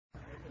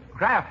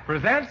Kraft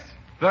presents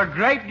The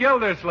Great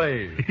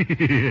Gildersleeve. The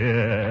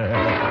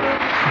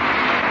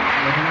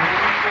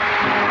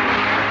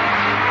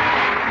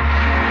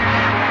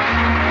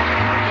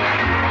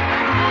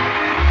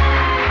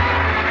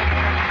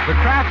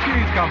Kraft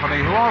Cheese Company,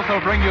 who also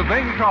bring you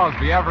Bing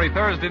Crosby every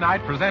Thursday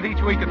night, present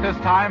each week at this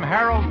time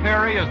Harold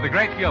Peary as The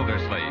Great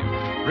Gildersleeve,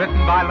 written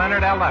by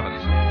Leonard L.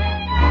 Levinson.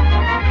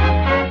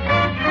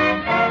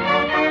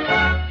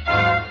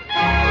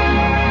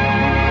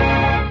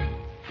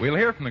 We'll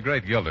hear from The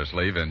Great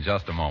Gildersleeve in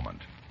just a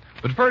moment.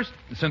 But first,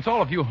 since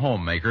all of you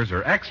homemakers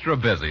are extra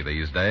busy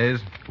these days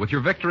with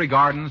your victory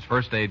gardens,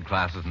 first aid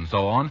classes, and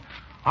so on,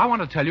 I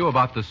want to tell you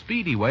about the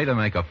speedy way to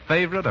make a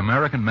favorite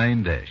American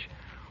main dish.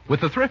 With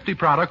the thrifty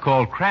product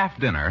called Kraft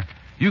Dinner,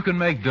 you can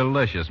make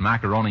delicious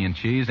macaroni and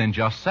cheese in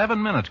just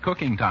 7 minutes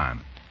cooking time.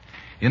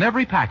 In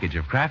every package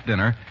of Kraft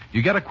Dinner,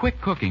 you get a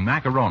quick cooking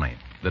macaroni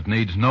that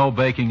needs no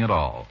baking at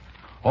all.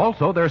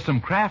 Also, there's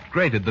some Kraft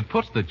Grated that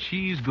puts the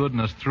cheese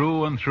goodness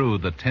through and through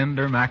the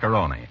tender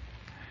macaroni.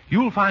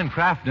 You'll find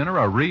Kraft Dinner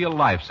a real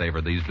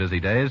lifesaver these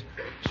busy days,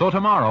 so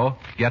tomorrow,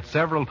 get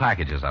several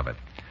packages of it.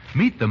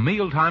 Meet the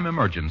mealtime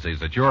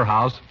emergencies at your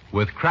house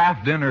with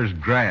Kraft Dinner's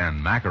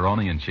grand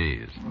macaroni and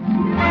cheese.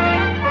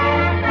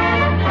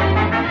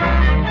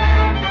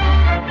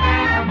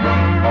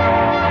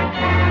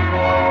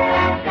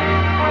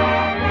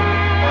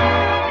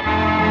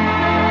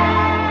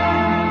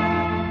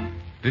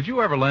 Did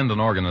you ever lend an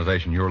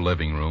organization your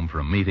living room for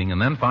a meeting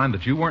and then find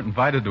that you weren't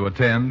invited to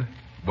attend?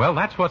 Well,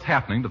 that's what's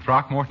happening to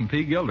Throckmorton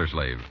P.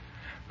 Gildersleeve.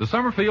 The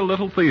Summerfield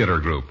Little Theater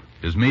Group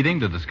is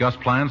meeting to discuss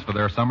plans for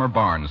their summer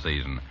barn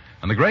season,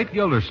 and the Great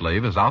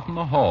Gildersleeve is out in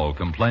the hall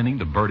complaining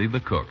to Bertie the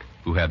cook,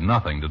 who had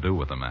nothing to do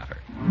with the matter.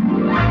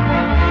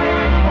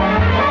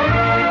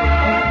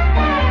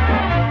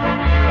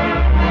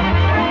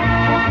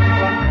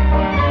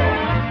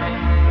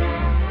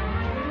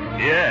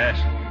 Yes.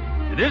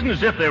 It isn't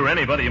as if they were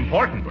anybody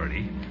important,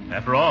 Bertie.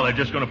 After all, they're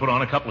just going to put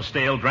on a couple of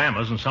stale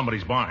dramas in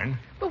somebody's barn.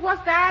 But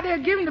what's the idea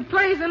of giving the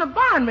plays in a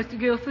barn, Mr.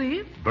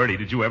 Gildersleeve? Bertie,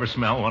 did you ever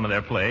smell one of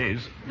their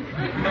plays?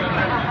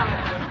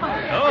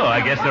 Oh,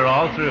 I guess they're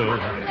all through.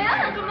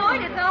 Well, Uncle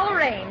Lloyd, it's all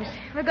arranged.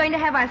 We're going to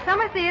have our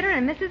summer theater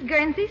in Mrs.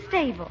 Guernsey's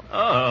stable.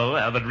 Oh,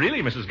 well, but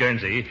really, Mrs.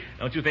 Guernsey,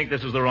 don't you think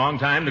this is the wrong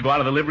time to go out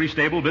of the livery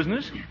stable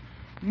business?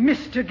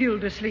 Mr.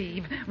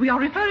 Gildersleeve, we are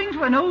referring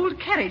to an old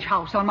carriage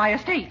house on my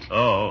estate.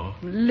 Oh.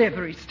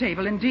 Livery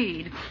stable,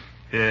 indeed.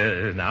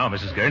 Now,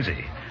 Mrs.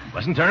 Guernsey,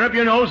 mustn't turn up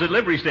your nose at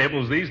livery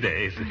stables these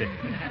days.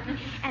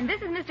 And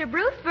this is Mr.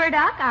 Bruce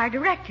Burdock, our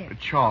director.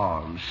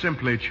 Charmed,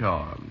 simply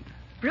charmed.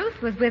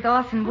 Bruce was with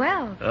Orson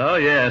Welles. Oh,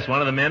 yes, one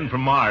of the men from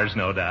Mars,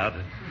 no doubt.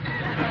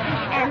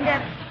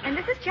 And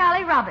this is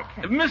Charlie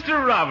Robertson.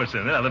 Mr.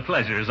 Robertson, the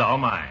pleasure is all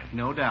mine.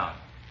 No doubt.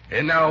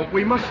 And now,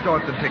 we must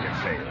start the ticket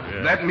sale.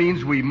 Yeah. That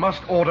means we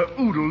must order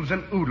oodles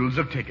and oodles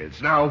of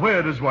tickets. Now,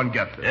 where does one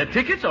get them?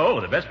 Tickets?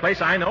 Oh, the best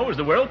place I know is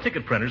the World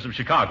Ticket Printers of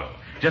Chicago.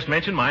 Just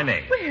mention my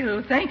name.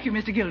 Well, thank you,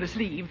 Mr.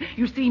 Gildersleeve.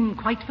 You seem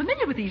quite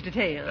familiar with these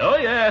details. Oh,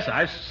 yes,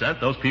 I've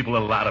sent those people a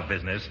lot of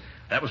business.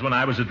 That was when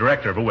I was a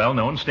director of a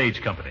well-known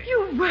stage company.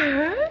 You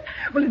were?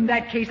 Well, in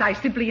that case, I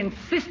simply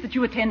insist that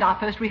you attend our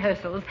first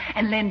rehearsals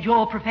and lend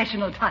your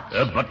professional touch.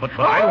 But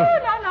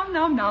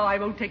Oh, no, I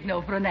won't take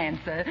no for an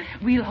answer.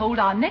 We'll hold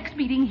our next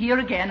meeting here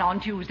again on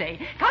Tuesday.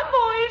 Come,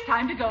 boys,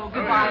 time to go.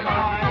 Goodbye,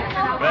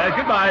 boys.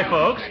 Goodbye,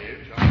 folks.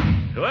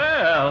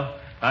 Well,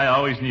 I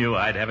always knew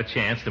I'd have a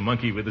chance to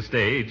monkey with the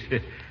stage.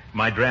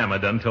 My drama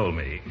done told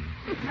me.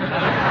 But,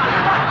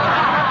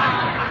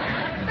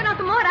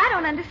 Uncle Mort, I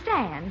don't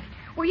understand.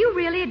 Were you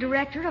really a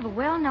director of a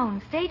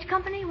well-known stage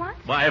company once?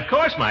 Why, of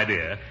course, my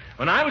dear.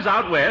 When I was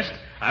out west,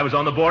 I was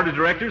on the board of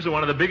directors of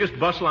one of the biggest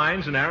bus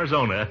lines in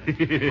Arizona.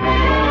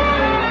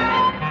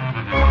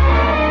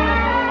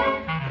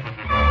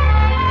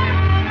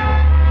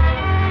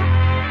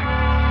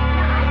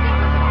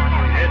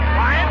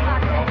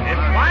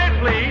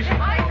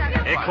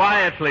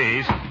 Quiet,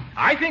 please.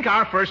 I think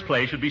our first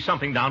play should be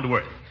something down to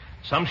earth.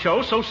 Some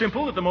show so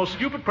simple that the most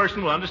stupid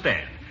person will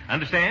understand.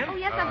 Understand? Oh,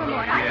 yes, Uncle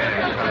Mort.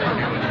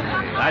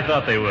 I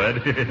thought they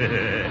would.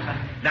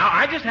 Now,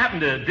 I just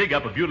happened to dig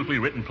up a beautifully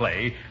written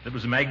play that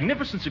was a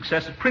magnificent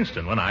success at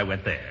Princeton when I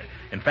went there.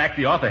 In fact,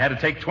 the author had to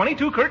take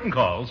 22 curtain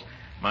calls.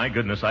 My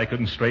goodness, I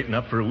couldn't straighten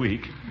up for a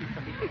week.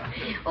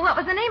 Well, what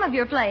was the name of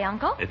your play,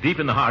 Uncle? Deep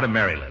in the Heart of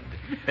Maryland.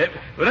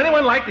 Would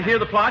anyone like to hear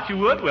the plot? You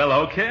would? Well,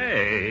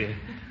 okay.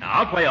 Now,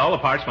 I'll play all the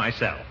parts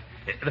myself.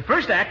 The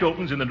first act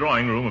opens in the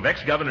drawing room of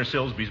ex-Governor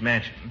Silsby's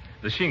mansion,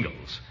 the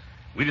Shingles.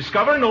 We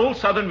discover an old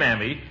Southern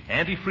mammy,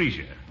 Auntie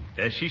Freesia,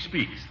 as she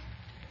speaks.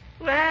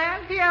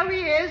 Well, here he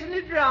is in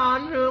the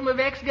drawing room of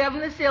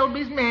ex-Governor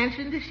Selby's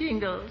mansion, the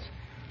Shingles.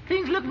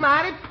 Things look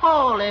mighty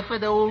poorly for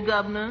the old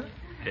governor.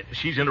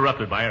 She's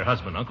interrupted by her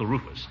husband, Uncle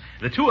Rufus.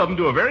 The two of them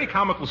do a very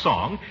comical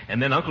song,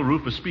 and then Uncle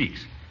Rufus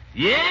speaks.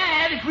 Yeah,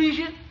 Auntie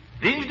Freesia,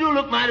 things do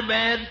look mighty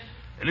bad.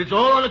 And it's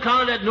all on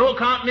account of that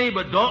no-account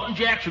neighbor, Dalton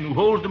Jackson, who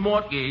holds the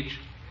mortgage.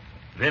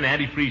 Then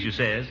Auntie Freesia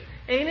says,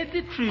 Ain't it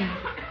the truth?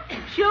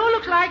 Sure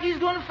looks like he's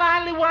going to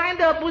finally wind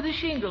up with the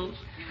Shingles.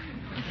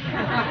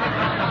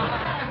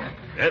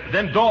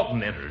 Then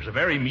Dalton enters, a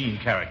very mean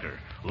character,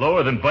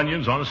 lower than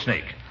bunions on a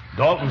snake.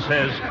 Dalton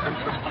says,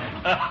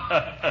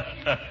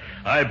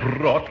 I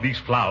brought these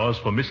flowers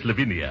for Miss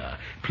Lavinia.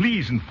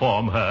 Please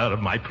inform her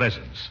of my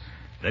presence.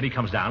 Then he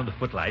comes down to the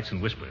footlights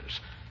and whispers,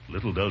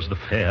 little does the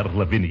fair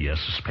Lavinia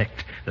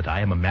suspect that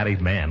I am a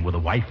married man with a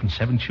wife and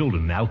 7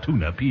 children in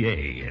Altoona, PA.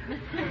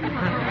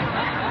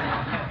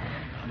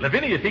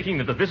 Lavinia, thinking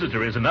that the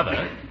visitor is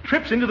another,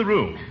 trips into the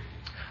room.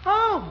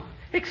 Oh,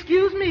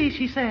 excuse me,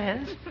 she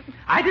says.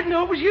 I didn't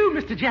know it was you,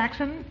 Mr.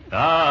 Jackson.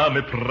 Ah,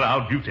 my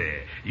proud beauty.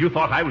 You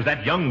thought I was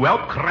that young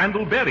whelp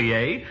Crandall Berry,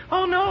 eh?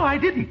 Oh, no, I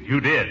didn't. You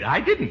did.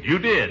 I didn't. You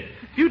did.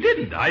 You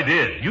didn't. I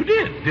did. You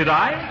did. Did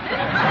I?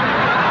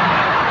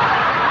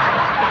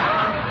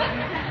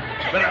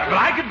 But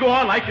I could go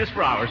on like this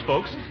for hours,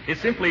 folks.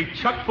 It's simply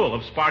chock full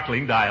of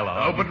sparkling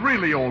dialogue. Oh, but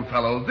really, old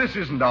fellow, this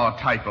isn't our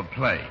type of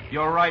play.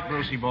 You're right,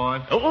 Brucey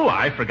boy. Oh,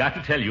 I forgot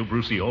to tell you,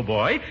 Brucey, old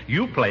boy.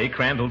 You play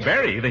Crandall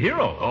Berry, the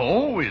hero.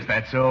 Oh, is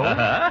that so?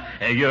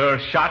 Uh-huh. You're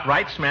shot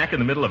right smack in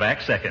the middle of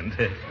Act Second.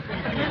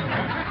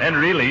 And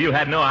really, you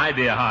had no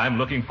idea how I'm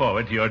looking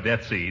forward to your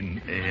death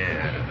scene.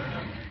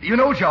 Yeah. You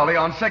know, Charlie,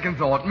 on second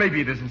thought,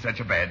 maybe it isn't such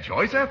a bad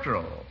choice after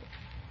all.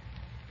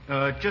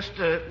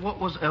 What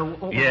was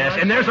yes,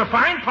 and there's a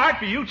fine part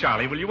for you,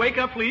 Charlie. Will you wake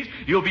up, please?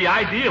 You'll be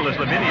ideal as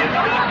Lavinia.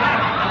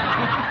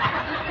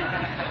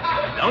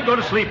 Don't go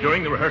to sleep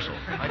during the rehearsal.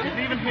 I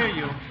didn't even hear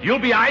you. You'll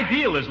be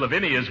ideal as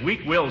Lavinia's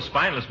weak-willed,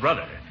 spineless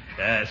brother,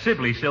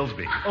 Sibley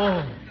Silsby.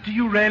 Oh, do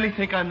you really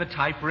think I'm the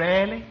type,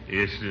 really?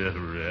 Yes,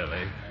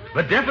 really.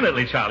 But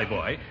definitely, Charlie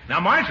boy. Now,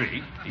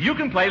 Marjorie, you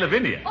can play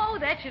Lavinia. Oh,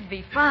 that should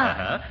be fun.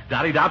 Uh-huh.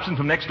 Dottie Dobson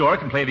from next door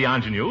can play the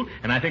ingenue,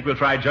 and I think we'll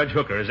try Judge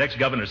Hooker as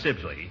ex-Governor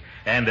Sibley.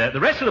 And the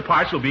rest of the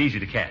parts will be easy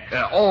to catch.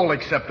 All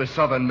except the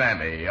Southern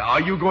Mammy.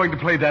 Are you going to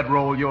play that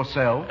role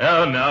yourself?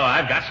 Oh, no,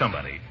 I've got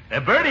somebody.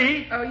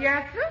 Bertie. Oh,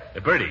 yes, sir?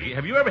 Bertie,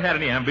 have you ever had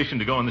any ambition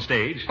to go on the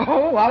stage?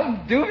 Oh,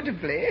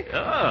 undoubtedly.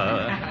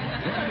 Oh.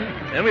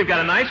 Then we've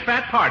got a nice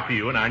fat part for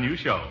you in our new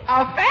show.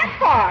 A fat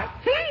part?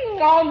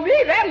 On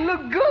me, that'll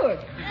look good.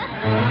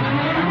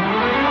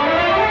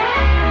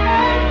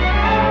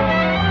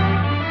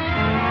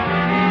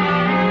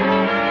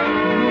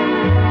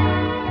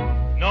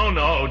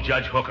 No,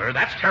 Judge Hooker,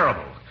 that's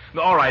terrible.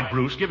 All right,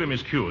 Bruce, give him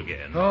his cue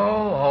again. Oh,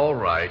 all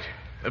right.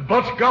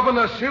 But,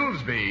 Governor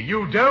Silsby,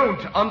 you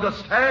don't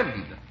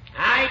understand.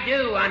 I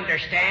do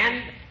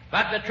understand,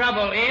 but the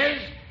trouble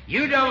is,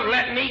 you don't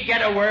let me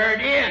get a word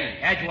in,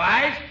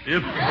 Edgewise.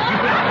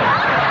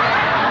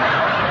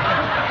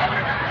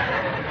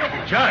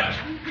 Judge,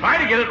 try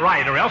to get it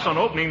right, or else on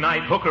opening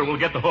night, Hooker will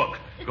get the hook.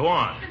 Go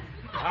on.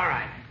 All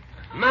right.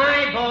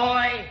 My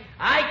boy,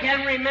 I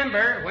can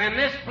remember when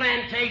this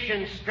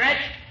plantation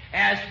stretched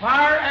as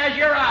far as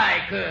your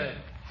eye could.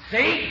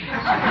 See?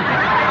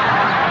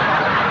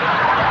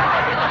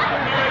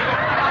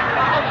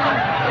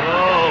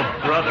 Oh,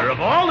 brother,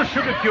 of all the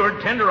sugar-cured,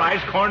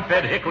 tenderized,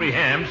 corn-fed hickory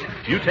hams,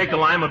 you take the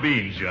lima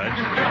beans, Judge.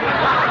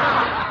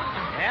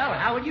 Well,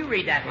 how would you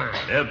read that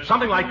line?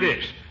 Something like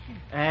this.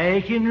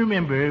 I can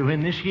remember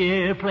when this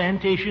here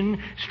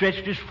plantation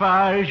stretched as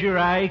far as your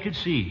eye could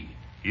see.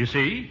 You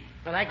see?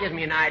 Well, that gives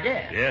me an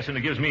idea. Yes, and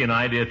it gives me an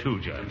idea,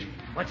 too, Judge.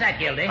 What's that,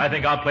 Gildy? I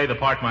think I'll play the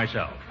part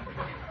myself.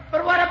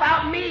 But what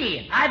about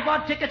me? I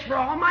bought tickets for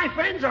all my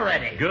friends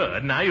already.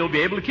 Good. Now you'll be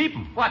able to keep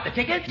them. What, the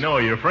tickets? No,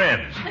 your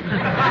friends. Well,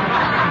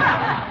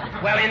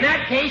 in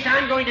that case,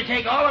 I'm going to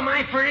take all of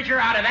my furniture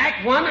out of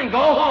Act 1 and go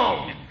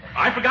home.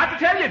 I forgot to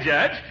tell you,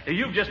 Judge.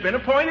 You've just been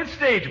appointed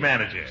stage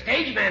manager.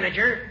 Stage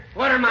manager?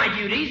 What are my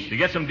duties? To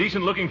get some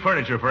decent-looking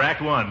furniture for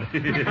Act 1.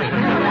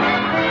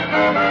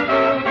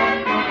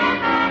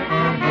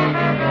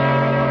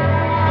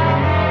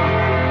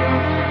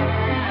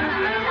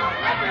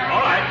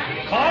 All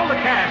right. Call the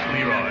cast,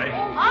 Leroy.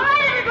 All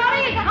right,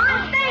 everybody.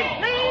 On stage,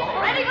 please.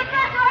 Ready for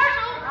dress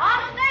rehearsal. On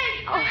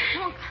stage,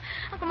 please. Oh,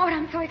 Uncle Mort,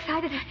 I'm so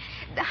excited.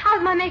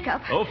 How's my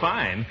makeup? Oh,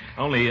 fine.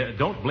 Only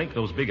don't blink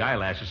those big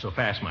eyelashes so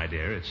fast, my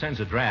dear. It sends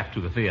a draft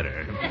to the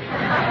theater.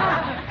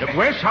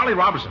 Where's Charlie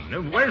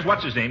Robertson? Where's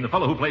what's-his-name, the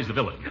fellow who plays the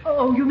villain?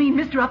 Oh, you mean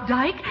Mr.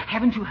 Updike?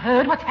 Haven't you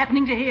heard what's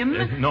happening to him?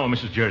 No,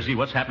 Mrs. Jersey.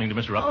 What's happening to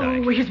Mr.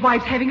 Updike? Oh, his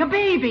wife's having a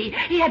baby.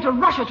 He had to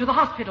rush her to the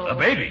hospital. A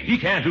baby? He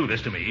can't do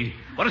this to me.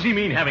 What does he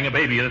mean, having a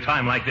baby at a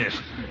time like this?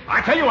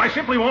 I tell you, I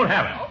simply won't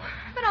have it.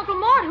 But Uncle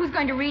Mort, who's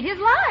going to read his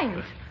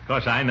lines? Of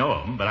course, I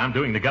know him, but I'm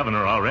doing the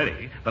governor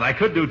already. But I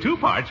could do 2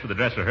 parts for the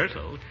dress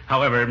rehearsal.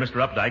 However,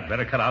 Mr. Updike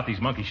better cut out these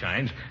monkey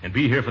shines and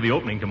be here for the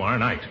opening tomorrow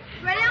night.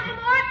 Ready, Uncle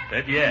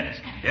Mort? Yes.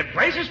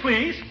 Places,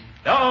 please.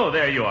 Oh,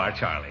 there you are,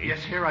 Charlie.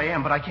 Yes, here I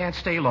am, but I can't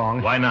stay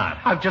long. Why not?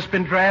 I've just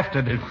been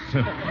drafted.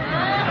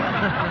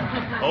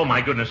 Oh,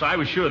 my goodness, I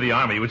was sure the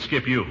Army would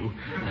skip you.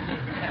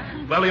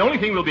 Well, the only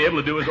thing we'll be able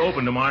to do is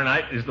open tomorrow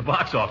night is the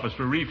box office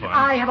for refund.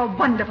 I have a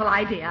wonderful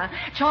idea.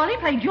 Charlie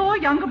played your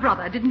younger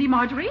brother, didn't he,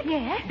 Marjorie?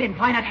 Yes. Then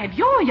why not have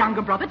your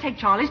younger brother take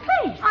Charlie's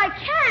place? I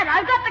can't.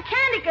 I've got the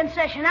candy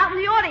concession out in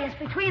the audience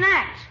between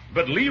acts.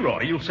 But,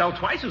 Leroy, you'll sell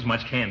twice as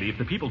much candy if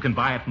the people can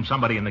buy it from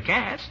somebody in the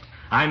cast.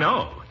 I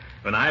know.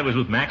 When I was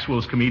with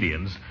Maxwell's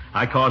Comedians,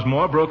 I cause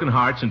more broken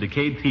hearts and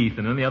decayed teeth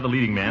than any other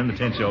leading man in the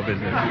tent show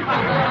business.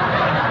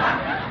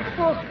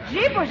 Well,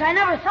 jeepers, I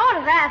never thought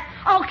of that.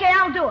 Okay,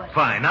 I'll do it.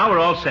 Fine, now we're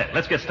all set.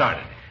 Let's get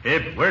started.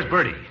 Where's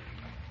Bertie?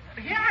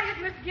 Here is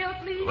Miss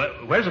Gildersleeve.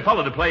 Where's the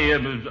fellow to play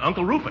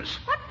Uncle Rufus?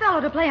 What fellow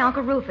to play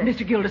Uncle Rufus?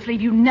 Mr.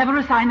 Gildersleeve, you never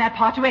assign that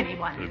part to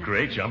anyone.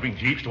 Great jumping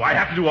jeeps. Do I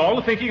have to do all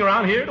the thinking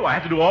around here? Do I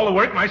have to do all the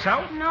work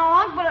myself? No,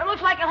 Unc, but it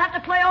looks like you'll have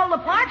to play all the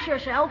parts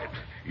yourself.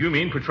 You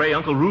mean portray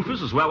Uncle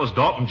Rufus as well as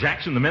Dalton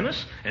Jackson the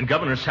Menace and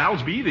Governor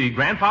Salsby the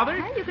grandfather?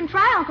 Well, you can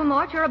try, Uncle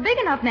Mort. You're a big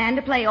enough man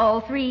to play all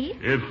three.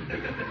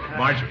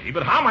 Marjorie,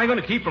 but how am I going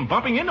to keep from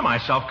bumping into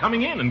myself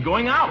coming in and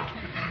going out?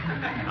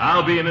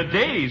 I'll be in a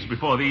daze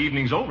before the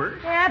evening's over.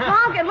 Yeah,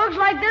 Punk, it looks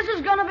like this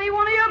is going to be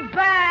one of your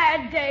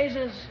bad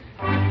dazes.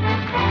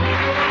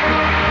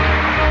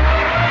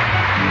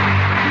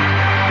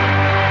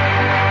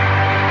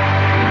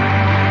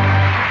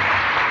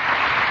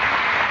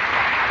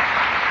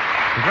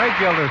 The great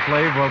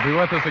Gildersleeve will be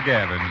with us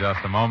again in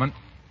just a moment.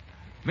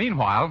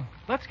 Meanwhile,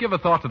 let's give a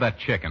thought to that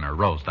chicken or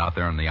roast out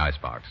there in the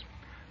icebox.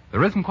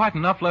 There isn't quite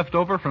enough left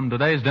over from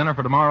today's dinner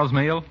for tomorrow's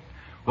meal?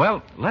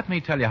 Well, let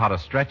me tell you how to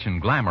stretch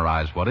and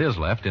glamorize what is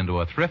left into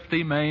a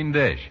thrifty main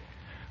dish.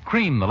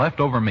 Cream the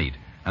leftover meat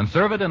and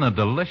serve it in a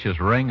delicious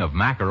ring of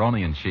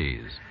macaroni and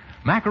cheese.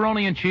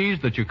 Macaroni and cheese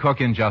that you cook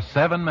in just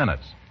 7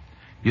 minutes.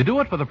 You do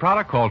it with a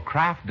product called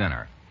Kraft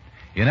Dinner.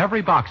 In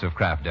every box of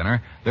Kraft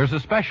Dinner, there's a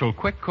special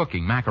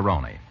quick-cooking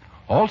macaroni.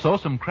 Also,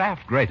 some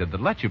Kraft grated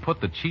that lets you put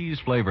the cheese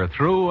flavor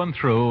through and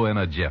through in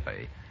a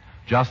jiffy.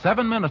 Just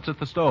 7 minutes at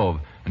the stove,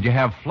 and you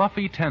have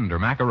fluffy, tender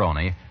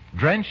macaroni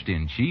drenched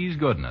in cheese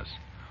goodness.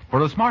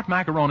 For a smart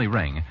macaroni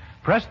ring,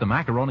 press the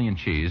macaroni and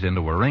cheese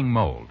into a ring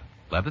mold.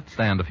 Let it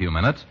stand a few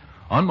minutes,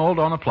 unmold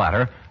on a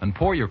platter, and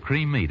pour your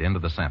cream meat into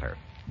the center.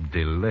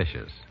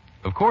 Delicious.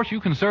 Of course, you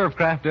can serve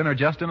Kraft Dinner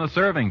just in a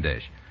serving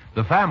dish.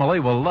 The family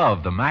will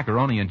love the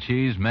macaroni and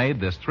cheese made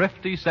this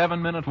thrifty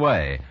 7-minute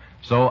way.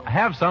 So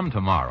have some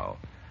tomorrow.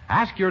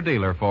 Ask your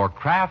dealer for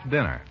Kraft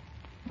Dinner.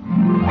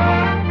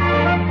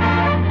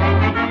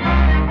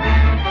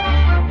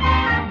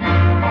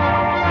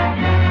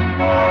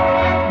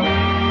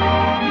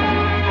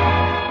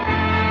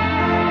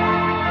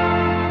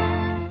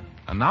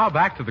 And now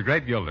back to the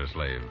great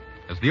Gildersleeve.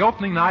 It's the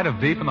opening night of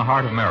Deep in the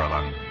Heart of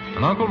Maryland,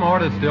 and Uncle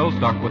Mort is still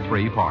stuck with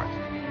 3 parts.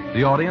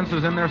 The audience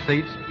is in their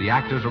seats, the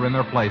actors are in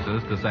their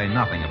places, to say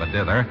nothing of a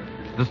dither.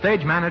 The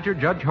stage manager,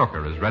 Judge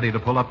Hooker, is ready to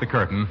pull up the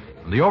curtain,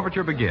 and the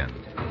overture begins.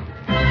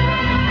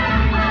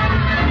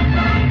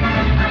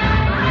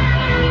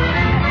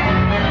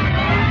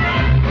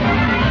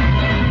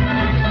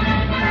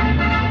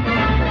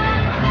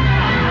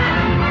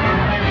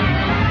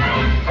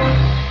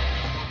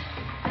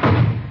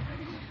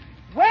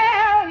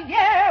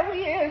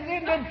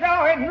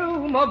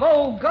 Of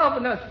old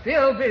Governor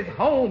Silvy's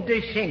home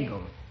to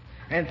shingles.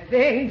 And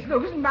things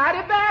looks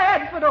mighty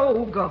bad for the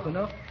old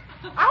governor.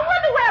 I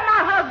wonder where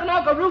my husband,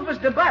 Uncle Rufus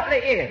the butler,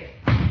 is.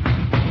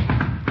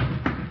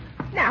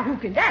 Now, who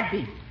can that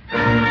be?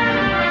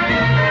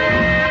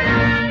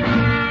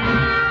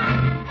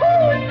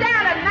 Who's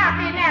down and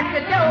knocking at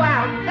the door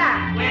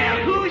outside?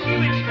 Well, who's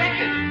you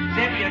expecting?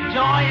 Except your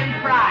joy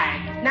and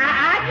pride. Now,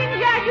 I can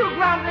hear you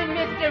grumbling,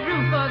 Mr.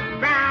 Rufus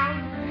Brown.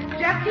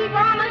 Just keep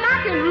on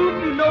knocking,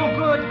 Ruf, you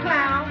no-good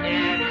clown.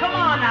 Come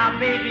on now,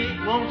 baby.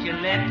 Won't you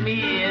let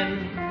me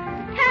in?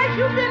 Has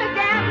you been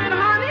a-gambling,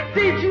 honey?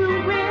 Did you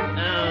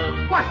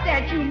win? What's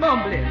that you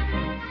mumbling?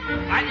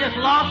 I just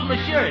lost my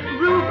shirt.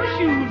 Rufus,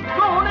 you's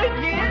gonna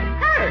get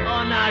hurt.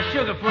 Oh, now,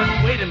 Sugarfoot,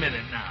 wait a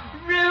minute now.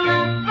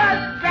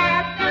 Rufus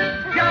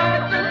Baptist,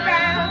 Johnson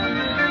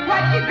Brown.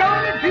 What you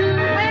gonna do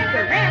when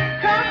the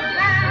rent comes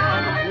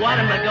down? What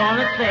am I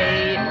gonna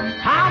say?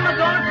 How am I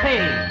gonna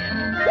pay?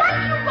 What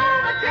you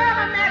gonna tell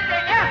them at the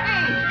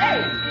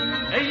FHA?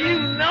 You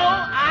know,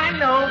 I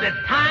know that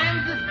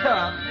times is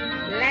tough.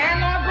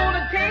 Landlord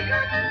gonna take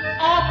us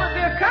off of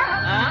their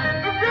cup.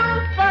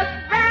 Rufus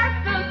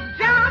Baptist,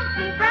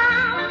 Johnson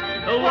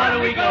Brown. What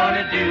are we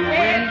gonna do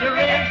when the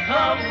rent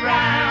comes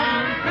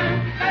round?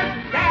 Rufus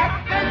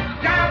Baptist,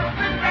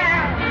 Johnson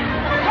Brown.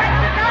 What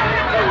you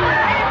gonna do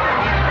when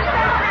the rent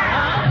comes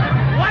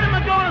round? What am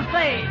I gonna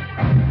say?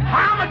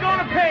 How am I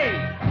gonna pay?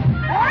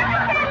 What you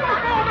think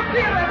we're gonna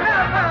feel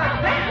another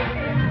day?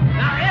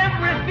 Now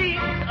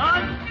everything's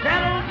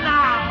unsettled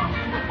now.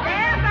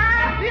 And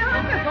our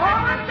feelings is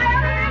all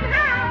unsettled in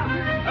house.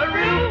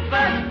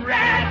 Rufus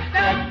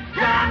Rastus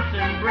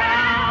Johnson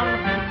Brown.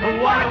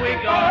 What are we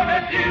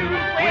gonna do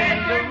when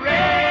the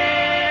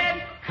rent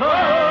comes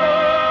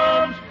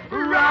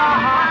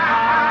round?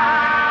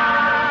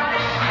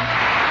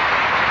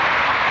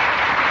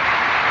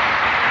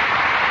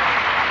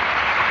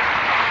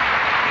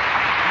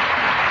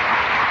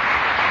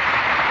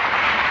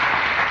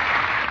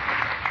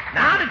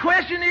 Now the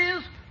question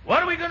is,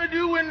 what are we going to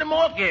do when the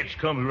mortgage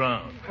comes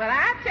around? Well,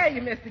 I tell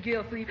you, Mr.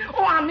 Gildersleeve.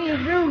 Oh, I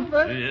mean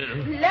Rufus.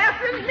 Yeah.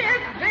 Lesson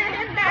Miss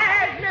Benny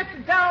married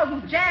Mr.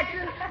 Dalton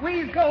Jackson.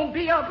 We's gonna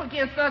be up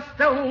against a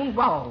stone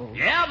wall.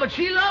 Yeah, but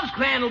she loves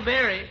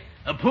Crandallberry,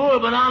 a poor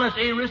but honest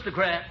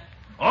aristocrat.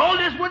 All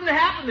this wouldn't have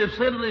happened if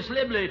Slibbly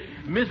Slibbly,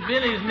 Miss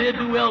Vinnie's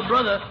ne'er-do-well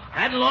brother,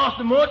 hadn't lost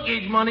the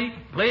mortgage money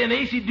playing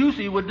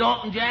AC-doocy with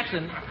Dalton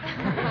Jackson.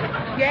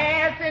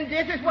 Yes, and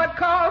this is what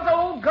caused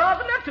old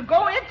governor to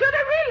go into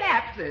the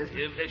relapses.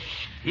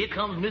 Here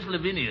comes Miss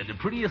Lavinia, the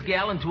prettiest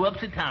gal in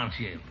Tewupsy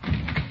Township.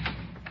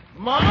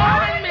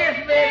 Morning, Miss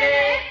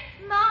Vinnie.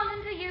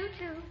 Morning to you,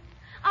 too.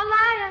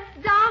 Elias,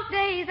 dark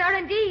days are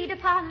indeed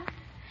upon us.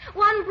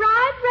 One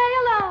bright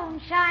ray alone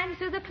shines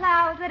through the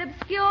clouds that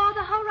obscure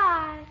the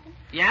horizon.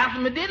 Yeah,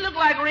 it did look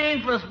like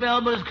rain for a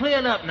spell, but it's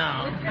cleared up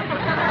now.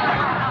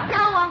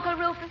 No, Uncle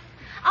Rufus.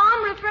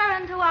 I'm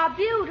referring to our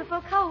beautiful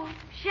coast,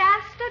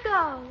 Shasta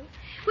Gold,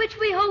 which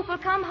we hope will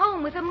come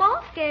home with the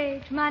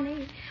mortgage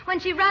money when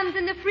she runs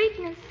into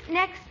Freakness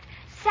next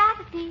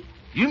Saturday.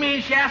 You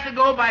mean Shasta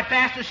Go by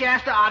Faster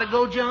Shasta ought to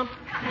go jump?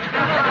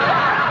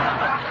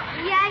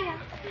 Yeah.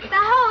 The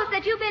horse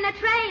that you've been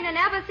a-training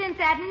ever since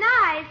that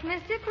night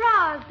Mr.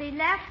 Crosby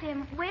left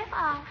him with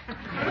us.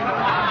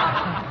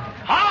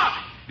 Hark!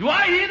 Do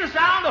I hear the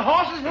sound of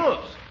horses'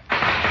 hoofs?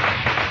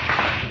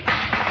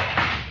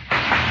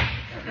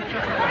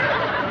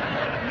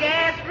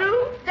 Yes,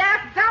 Ruth,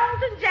 that's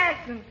Dalton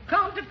Jackson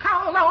come to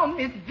call on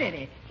Miss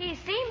Vinnie. He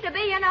seemed to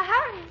be in a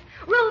hurry.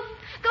 Ruth,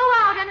 go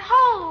out and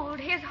hold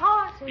his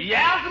horses.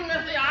 Yes,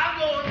 Missy, I'll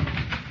go.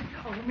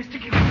 Oh,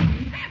 Mr. Gildersleeve.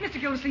 Mr.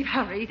 Gildersleeve,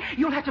 hurry.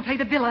 You'll have to play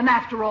the villain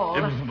after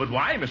all. But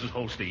why, Mrs.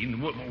 Holstein?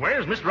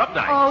 Where's Mr.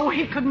 Updike? Oh,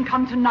 he couldn't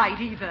come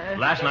tonight either.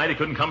 Last night he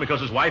couldn't come because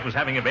his wife was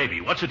having a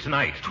baby. What's it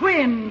tonight?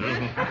 Twins.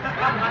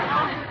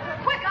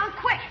 Quick,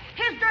 quick.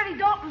 Here's Dirty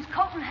Dalton's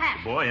coat and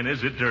hat. Boy, and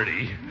is it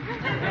dirty.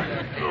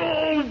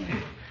 Oh.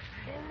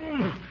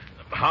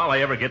 How'll I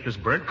ever get this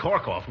burnt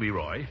cork off,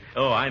 Leroy?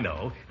 Oh, I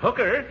know.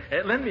 Hooker,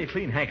 lend me a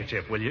clean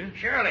handkerchief, will you?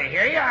 Surely.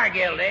 Here you are,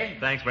 Gildy.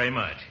 Thanks very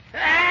much.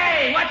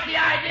 Hey, what's the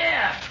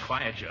idea?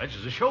 Quiet, Judge.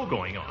 There's a show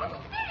going on. There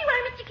you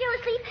are, Mr.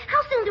 Gildersleeve.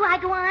 How soon do I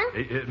go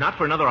on? Not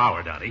for another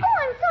hour, Dottie. Oh,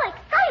 I'm so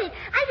excited.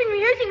 I've been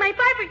rehearsing my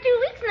part for 2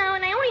 weeks now,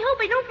 and I only hope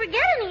I don't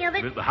forget any of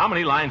it. How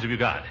many lines have you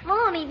got?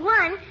 Oh, only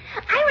one.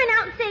 I run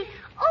out and say,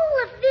 "Oh,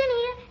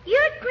 Lavinia,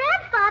 your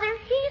grandfather,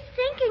 he's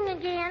thinking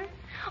again."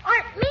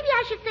 Or maybe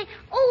I should say,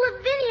 "Oh,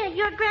 Lavinia,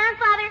 your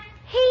grandfather,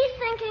 he's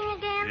thinking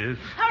again." Yes.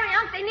 Hurry,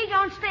 Unc, they need you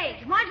on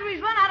stage.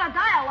 Marjorie's run out of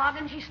dialogue,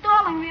 and she's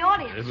stalling the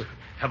audience.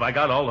 Have I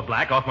got all the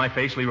black off my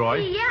face, Leroy?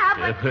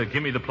 Yeah, but...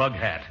 Give me the plug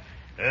hat.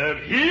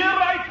 Here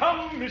I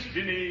come, Miss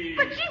Vinnie.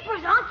 But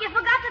jeepers, Unc, you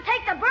forgot to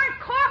take the burnt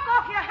cork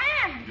off your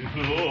hand.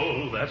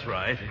 Oh, that's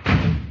right.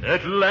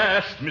 At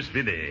last, Miss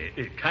Vinnie.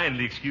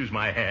 Kindly excuse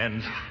my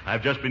hands.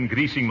 I've just been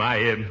greasing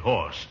my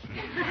horse.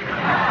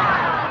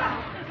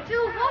 To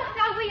what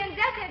are we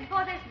indebted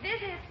for this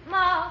visit,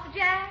 Miles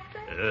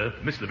Jackson?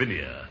 Miss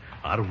Lavinia,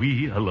 are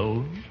we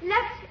alone?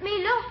 Let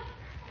me look.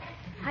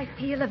 I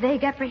feel a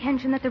vague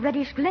apprehension that the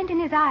reddish glint in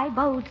his eye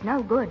bodes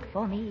no good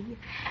for me.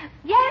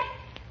 Yes,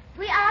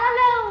 we are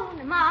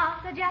alone,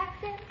 Master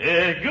Jackson.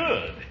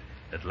 Good.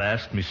 At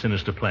last, me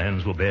sinister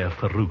plans will bear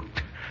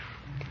fruit.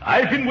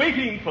 I've been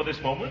waiting for this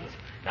moment.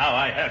 Now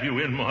I have you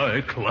in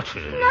my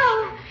clutches.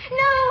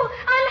 No,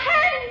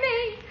 unhand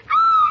me.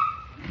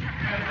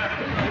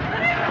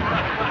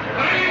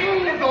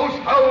 Bring those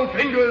foul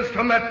fingers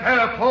from that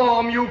fair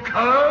form, you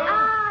cur!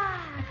 Ah,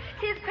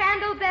 'tis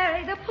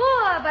Crandallberry, the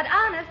poor but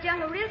honest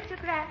young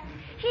aristocrat.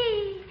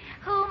 He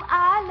whom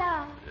I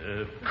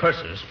love.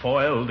 Curses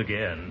foiled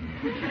again.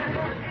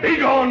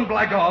 Begone,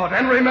 blackguard,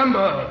 and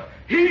remember,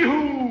 he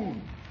who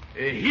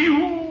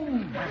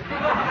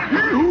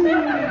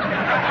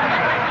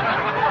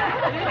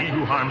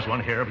harms one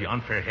hair of yon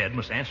fair head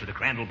must answer to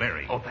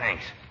Crandallberry. Oh,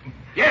 thanks.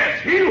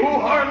 Yes, he who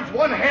harms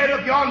one head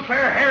of yon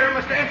fair hair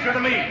must answer to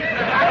me.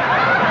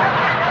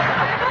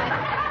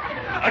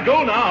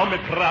 Go now, my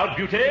proud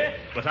beauty,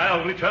 but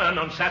I'll return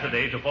on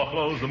Saturday to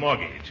foreclose the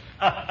mortgage.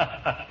 Here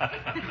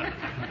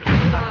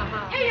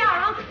you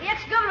are, Unc, the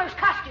ex-governor's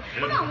costume.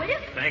 Come on, will you?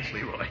 Thanks,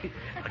 Leroy.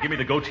 Now, give me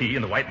the goatee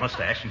and the white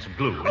mustache and some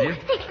glue, will you?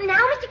 Say, now,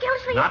 Mr.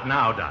 Gildersleeve? Not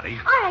now, Dottie.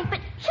 All right, but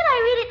should I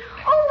read it?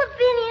 "Oh,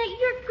 Lavinia,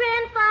 your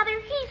grandfather,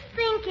 he's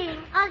thinking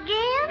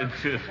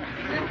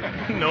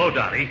again." No,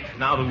 Dottie.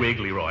 Now the wig,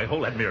 Leroy.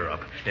 Hold that mirror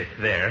up.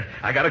 There.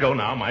 I gotta go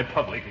now. My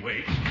public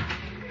waits.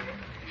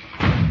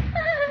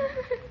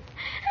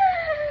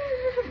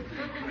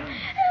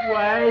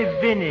 Why,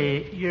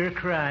 Vinnie, you're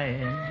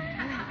crying.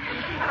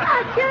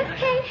 I just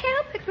can't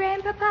help it,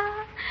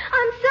 Grandpapa.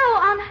 I'm so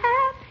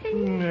unhappy.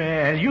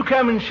 Well, you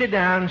come and sit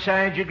down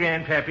beside your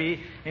grandpappy,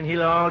 and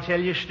he'll all tell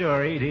you a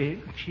story to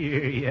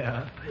cheer you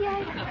up.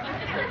 Yes,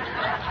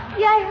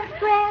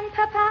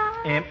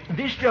 Grandpapa.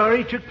 This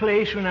story took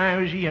place when I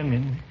was a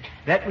young'un.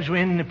 That was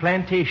when the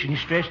plantation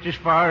stretched as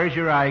far as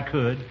your eye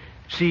could.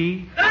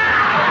 See?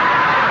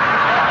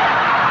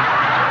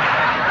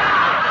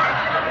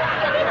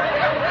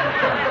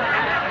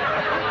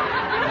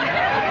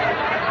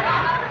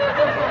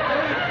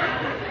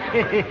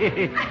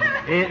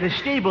 The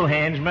stable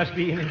hands must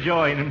be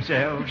enjoying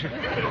themselves.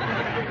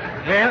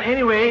 Well,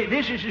 anyway,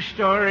 this is the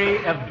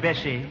story of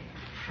Bessie.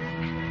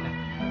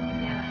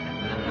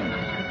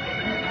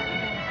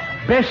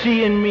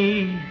 Bessie and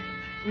me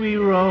We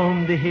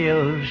roamed the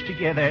hills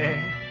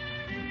together.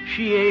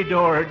 She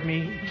adored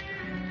me.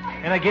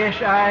 And I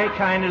guess I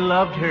kind of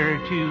loved her,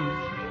 too.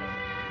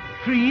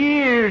 For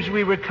years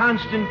we were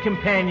constant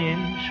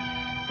companions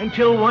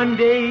until one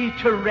day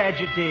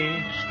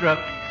tragedy struck.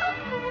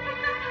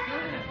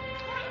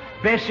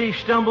 Bessie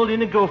stumbled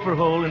in a gopher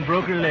hole and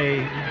broke her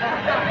leg.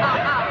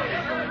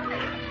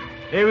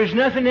 There was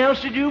nothing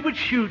else to do but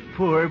shoot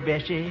poor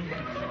Bessie.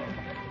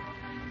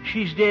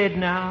 She's dead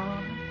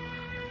now,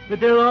 but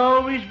there'll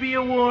always be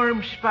a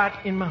warm spot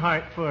in my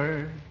heart for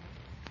her.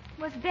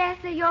 Was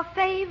Bessie your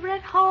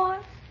favorite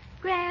horse,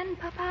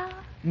 Grandpapa?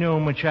 No,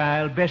 my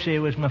child. Bessie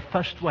was my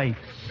first wife.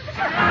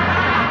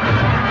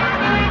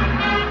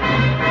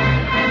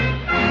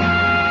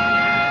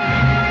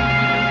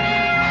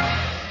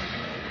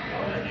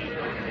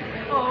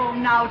 Oh,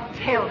 now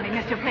tell me,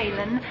 Mr.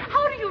 Phelan,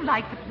 how do you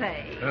like the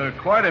play?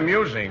 Quite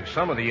amusing.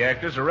 Some of the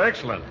actors are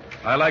excellent.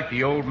 I like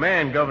the old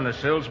man, Governor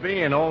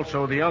Silsby, and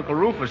also the Uncle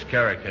Rufus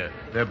character.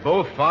 They're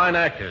both fine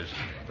actors.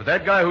 But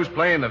that guy who's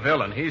playing the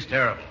villain, he's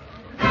terrible.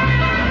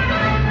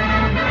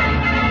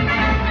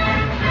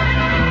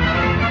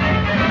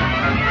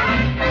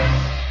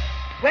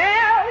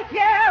 Well,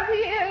 here we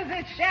is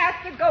at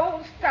Shasta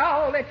Gold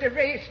Stall at the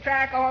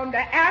racetrack on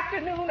the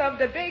afternoon of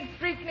the Big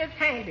Freakness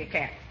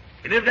Handicap.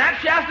 And if that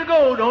Shasta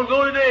Gold don't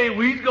go today,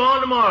 we's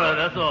gone tomorrow,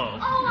 that's all.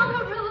 Oh,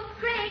 Uncle Ruth,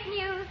 great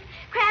news.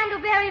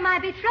 Crandallberry, my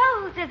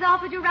betrothed, has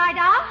offered to ride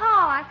our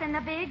horse in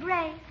the big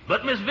race.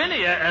 But, Miss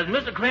Vinny, has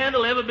Mr.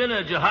 Crandall ever been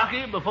a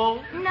jockey before?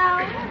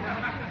 No.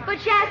 But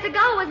Shasta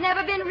Gold has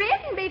never been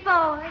ridden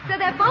before, so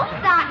they're both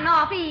starting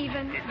off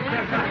even.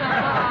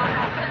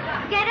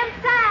 Get him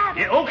saddled.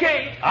 Yeah,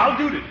 okay, I'll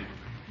do it.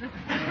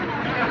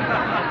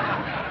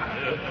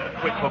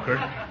 Quick, Hooker.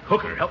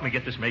 Hooker, help me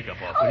get this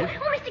makeup off, will you?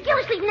 Oh, Mr.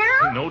 Gildersleeve,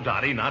 now? No,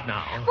 Dottie, not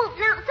now. Well,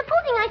 now,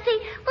 supposing I say,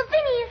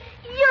 Lavinia,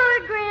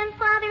 your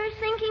grandfather is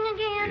thinking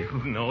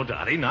again. No,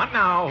 Dottie, not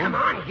now. Come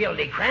on,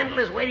 Gildy. Crandall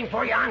is waiting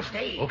for you on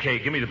stage. Okay,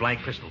 give me the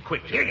blank pistol,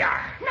 quick. Here you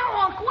are. No,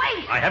 Uncle,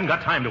 wait. I haven't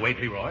got time to wait,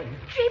 Leroy.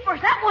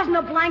 Jeepers, that wasn't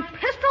a blank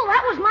pistol.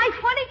 That was my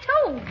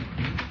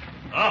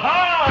 22.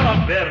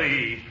 Aha,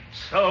 Berry.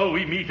 So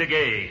we meet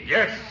again.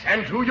 Yes,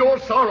 and to your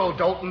sorrow,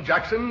 Dalton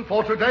Jackson,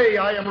 for today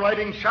I am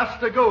riding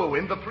Shasta Go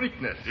in the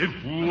Preakness.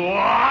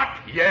 What?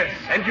 Yes,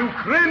 and you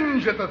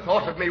cringe at the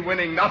thought of me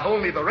winning not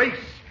only the race,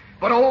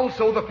 but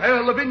also the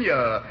fair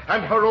Lavinia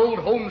and her old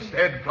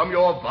homestead from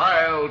your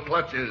vile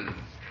clutches.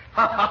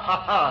 Ha, ha,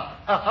 ha, ha,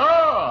 ha,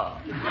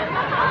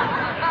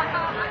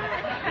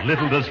 ha.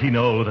 Little does he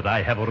know that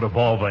I have a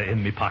revolver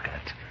in me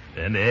pocket.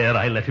 And ere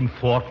I let him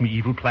thwart me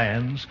evil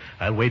plans,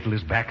 I'll wait till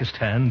his back is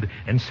turned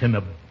and send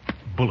a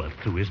bullet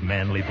through his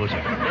manly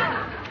bosom.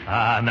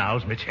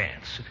 Now's my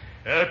chance.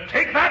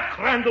 Take that,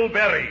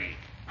 Crandallberry.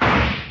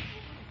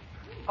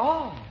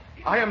 Oh,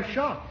 I am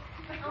shot.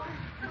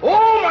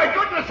 Oh, my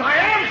goodness, I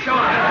am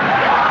shot.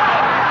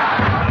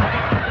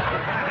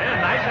 Yeah,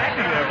 nice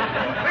acting there.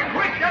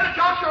 Quick, get a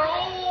doctor.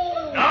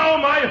 Oh. Now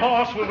my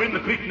horse will win the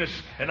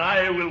Preakness, and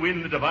I will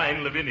win the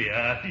divine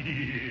Lavinia.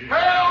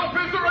 Help!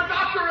 Is there a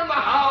doctor in the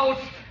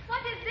house?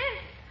 What is this?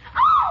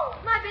 Oh,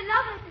 my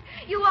beloved,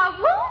 you are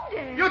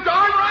wounded. You're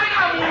darn right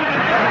I'm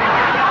wounded.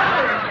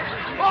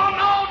 Oh,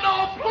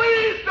 no,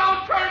 please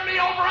don't turn me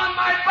over on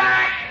my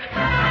back.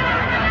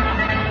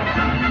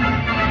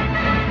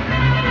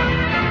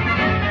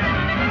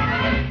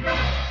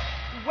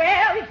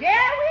 Well,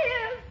 here we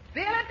is,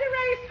 still at the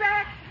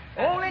racetrack.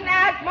 Only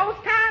now it's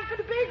most time for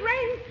the big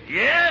race.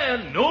 Yeah,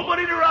 and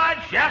nobody to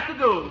ride Shasta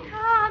Gold.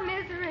 Ah,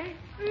 misery,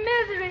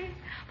 misery.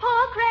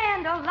 Poor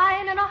Crandall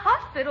lying in a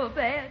hospital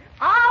bed.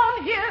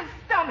 On his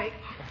stomach.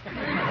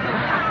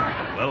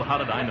 Well, how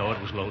did I know it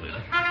was loaded?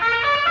 And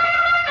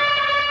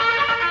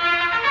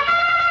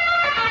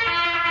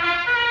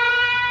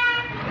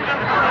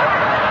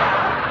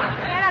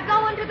I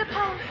go into the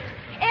post.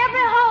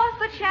 Every horse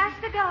but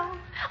Shasta Gold.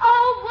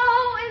 Oh,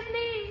 woe is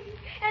me,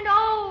 and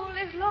all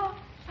is lost.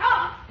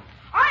 Stop!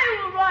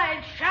 I will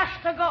ride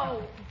Shasta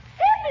Gold.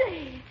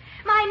 Sibley,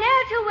 my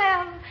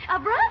ne'er-to-well, a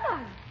brother.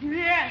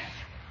 Yes,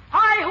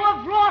 I who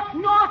have brought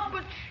naught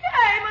but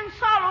shame and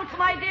sorrow to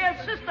my dear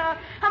sister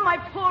and my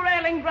poor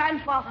ailing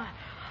grandfather.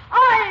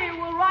 I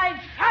will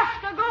ride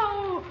Shasta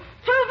Gold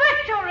to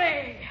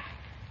victory.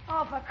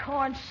 Oh, for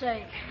corn's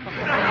sake.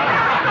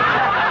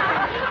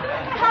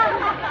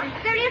 Come,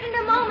 there isn't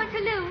a moment to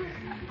lose.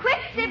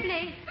 Quick,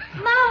 Sibley,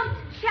 mount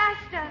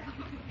Shasta.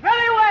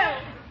 Very well.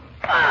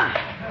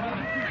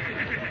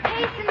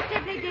 Hasten,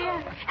 Sibley,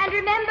 dear. And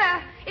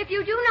remember, if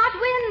you do not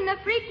win the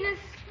Preakness,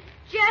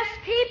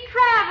 just keep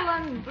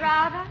traveling,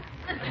 brother.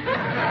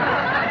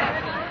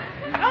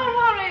 Don't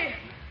worry.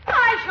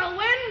 I shall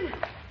win.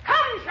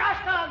 Come,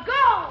 Shasta,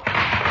 go.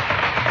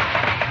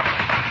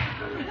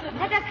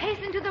 Let us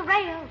hasten to the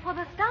rail for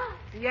the start.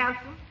 Yes,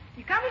 sir.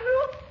 You coming,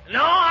 Ruth?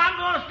 No, I'm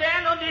going to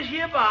stand on this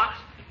here box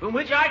from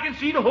which I can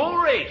see the whole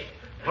race.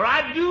 For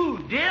I do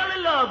dearly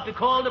love to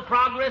call the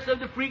progress of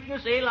the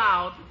Preakness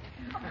aloud.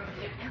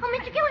 Oh,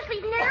 Mr.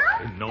 Gildersleeve,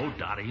 now? No,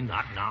 Dottie,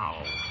 not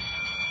now.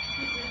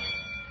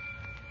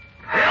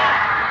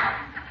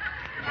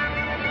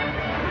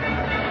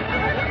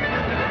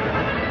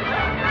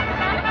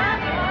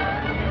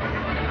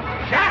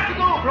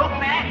 broke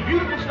back,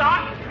 beautiful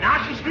start.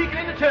 Now she's streaking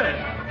in the turn.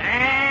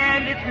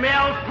 And it's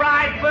Mel's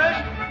Pride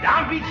first.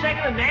 Downbeat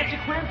second and Nancy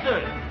Quinn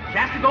third.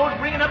 Shasta goes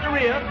bringing up the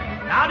rear.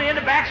 Now to end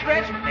the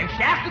backstretch. And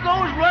Shasta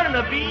goes running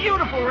a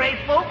beautiful race,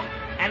 folks.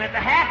 And at the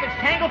half, it's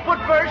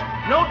Tanglefoot first.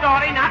 No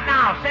Dottie, not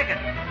now,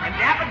 second. And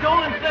Dapper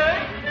Dolan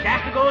third.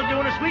 Shasta goes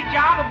doing a sweet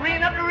job of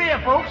bringing up the rear,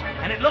 folks.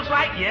 And it looks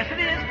like, yes, it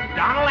is,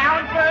 Donald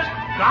Allen first,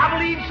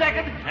 Gobbleine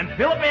second, and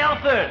Philip L.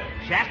 third.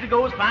 Shasta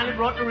goes finally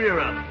brought the rear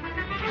up.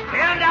 She's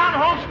tearing down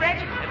the home stretch,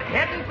 and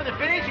heading for the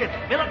finish, it's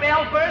Philip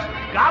L. first,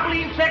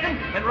 Gobbleine second,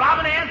 and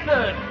Robin Ann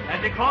third.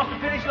 As they cross the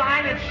finish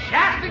line, it's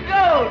Shasta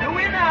Go, the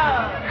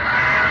winner.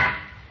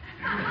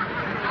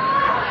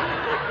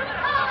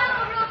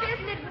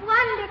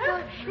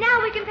 Wonderful.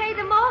 Now we can pay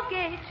the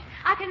mortgage.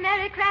 I can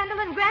marry Crandall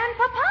and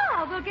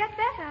Grandpapa will get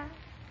better.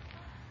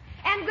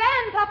 And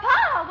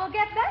Grandpapa will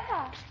get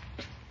better.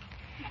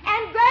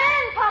 And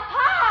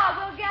Grandpapa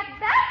will get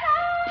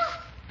better.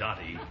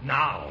 Dottie,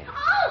 now.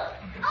 Oh,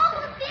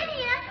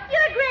 Lavinia,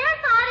 your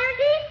grandfather,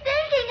 he's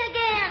thinking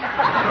again.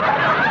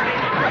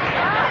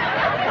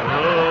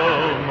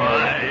 Oh,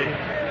 my.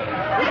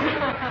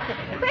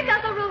 Quick,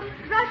 Uncle Ruth,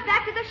 rush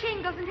back to the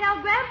shingles and tell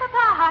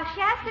Grandpapa how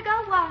Shasta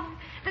Go won.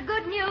 The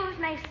good news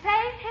may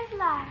save his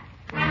life.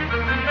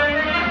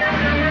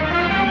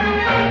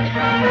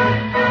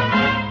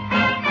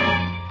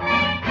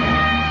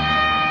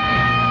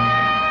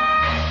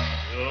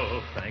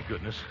 Oh, thank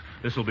goodness.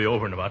 This will be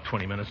over in about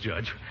 20 minutes,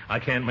 Judge. I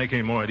can't make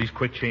any more of these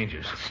quick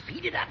changes.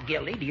 Speed it up,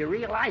 Gildy. Do you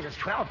realize it's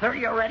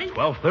 12:30 already?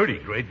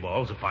 12:30. Great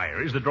balls of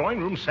fire. Is the drawing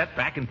room set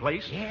back in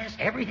place? Yes,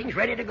 everything's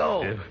ready to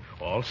go.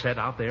 All set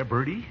out there,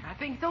 Bertie? I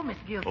think so, Miss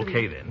Gildy.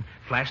 Okay, then.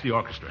 Flash the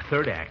orchestra.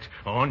 Third act.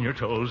 On your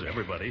toes,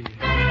 everybody.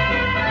 Curtain,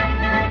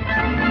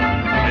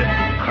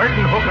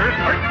 hooker,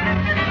 curtain.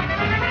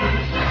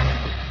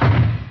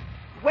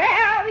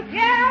 Well,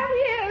 here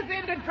he is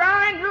in the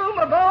drawing room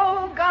of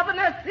old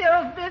Governor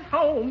Silsby's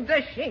home,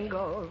 the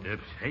Shingles.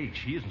 Hey,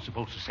 she isn't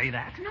supposed to say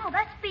that. No,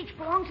 that speech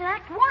belongs to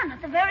Act 1 at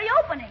the very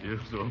opening.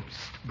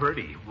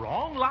 Bertie,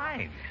 wrong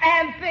line.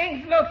 And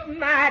things look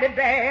mighty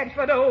bad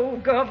for the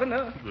old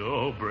governor.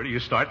 Oh, Bertie, you're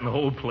starting the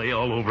whole play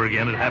all over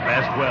again at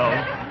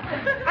 12:30.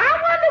 I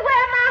wonder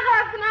where my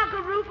husband,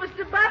 Uncle Rufus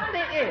the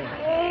butler, is.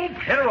 Oh,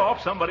 better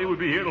off somebody would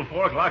be here till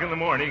 4 o'clock in the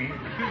morning.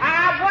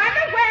 I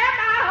wonder where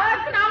my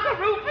husband, Uncle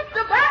Rufus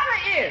the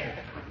butler, is.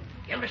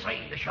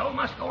 Gildersleeve, the show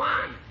must go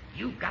on.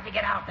 You've got to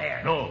get out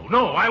there.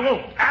 No, I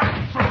won't.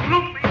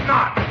 Absolutely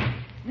not.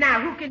 Now,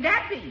 who can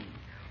that be?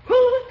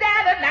 Who's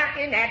that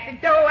knocking at the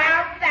door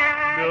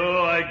outside?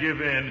 No, I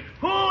give in.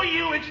 Who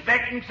you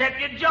expect except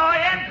your joy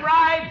and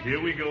pride? Here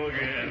we go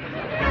again.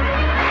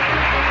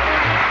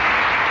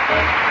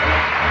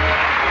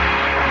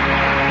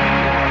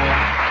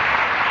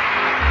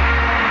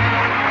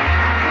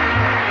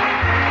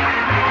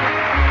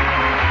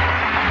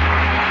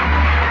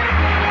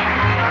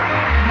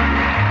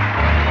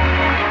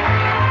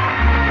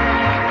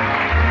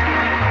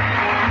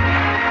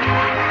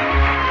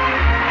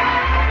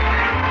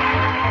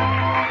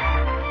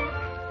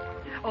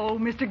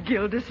 Mr.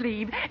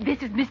 Gildersleeve,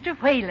 this is Mr.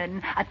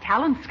 Whalen, a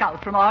talent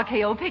scout from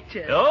RKO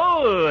Pictures.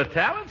 Oh, a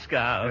talent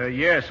scout.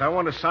 Yes, I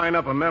want to sign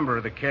up a member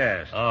of the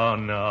cast. Oh,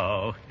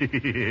 no.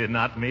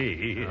 Not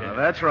me.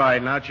 That's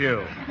right, not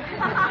you.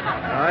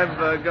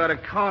 I've got a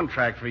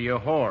contract for your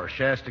horse,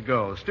 Shasta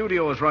Go. The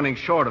studio is running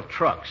short of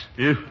trucks.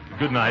 Good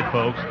night,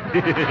 folks.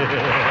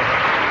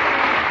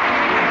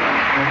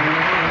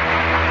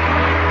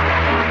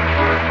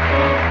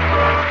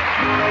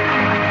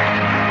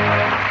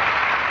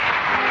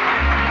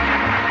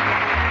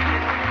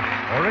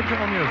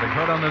 Original music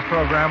heard on this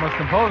program was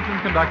composed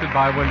and conducted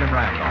by William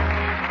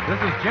Randolph. This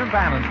is Jim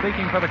Bannon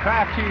speaking for the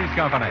Kraft Cheese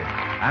Company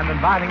and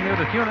inviting you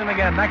to tune in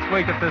again next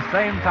week at this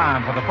same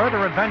time for the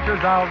further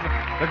adventures of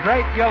the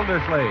great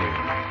Gildersleeve.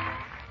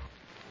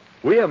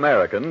 We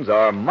Americans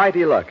are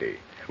mighty lucky.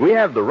 We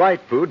have the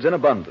right foods in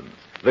abundance,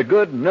 the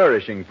good,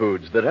 nourishing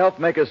foods that help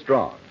make us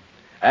strong.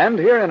 And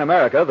here in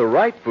America, the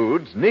right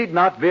foods need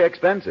not be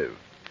expensive.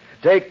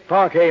 Take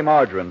Parquet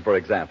margarine, for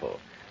example.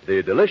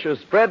 The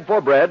delicious spread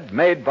for bread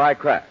made by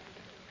Kraft.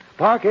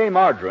 Parquet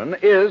margarine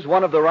is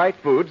one of the right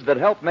foods that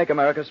help make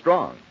America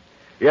strong.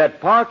 Yet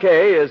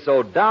Parquet is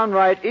so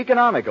downright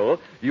economical,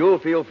 you'll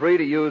feel free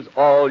to use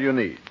all you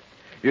need.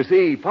 You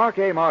see,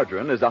 Parquet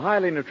margarine is a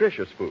highly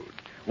nutritious food,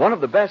 one of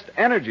the best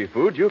energy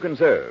foods you can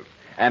serve,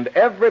 and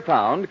every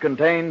pound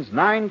contains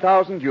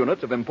 9,000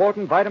 units of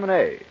important vitamin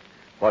A.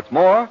 What's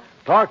more,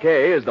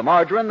 Parquet is the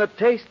margarine that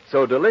tastes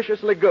so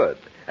deliciously good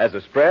as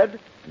a spread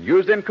and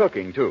used in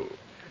cooking, too.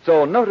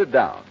 So note it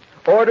down.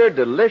 Order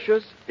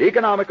delicious,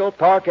 economical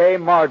Parquet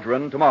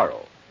margarine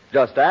tomorrow.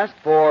 Just ask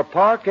for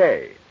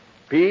Parquet,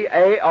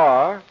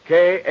 P-A-R-K-A-Y.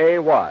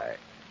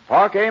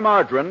 Parquet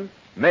margarine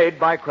made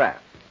by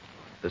Kraft.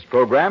 This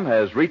program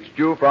has reached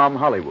you from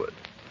Hollywood.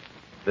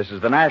 This is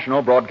the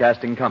National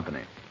Broadcasting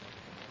Company.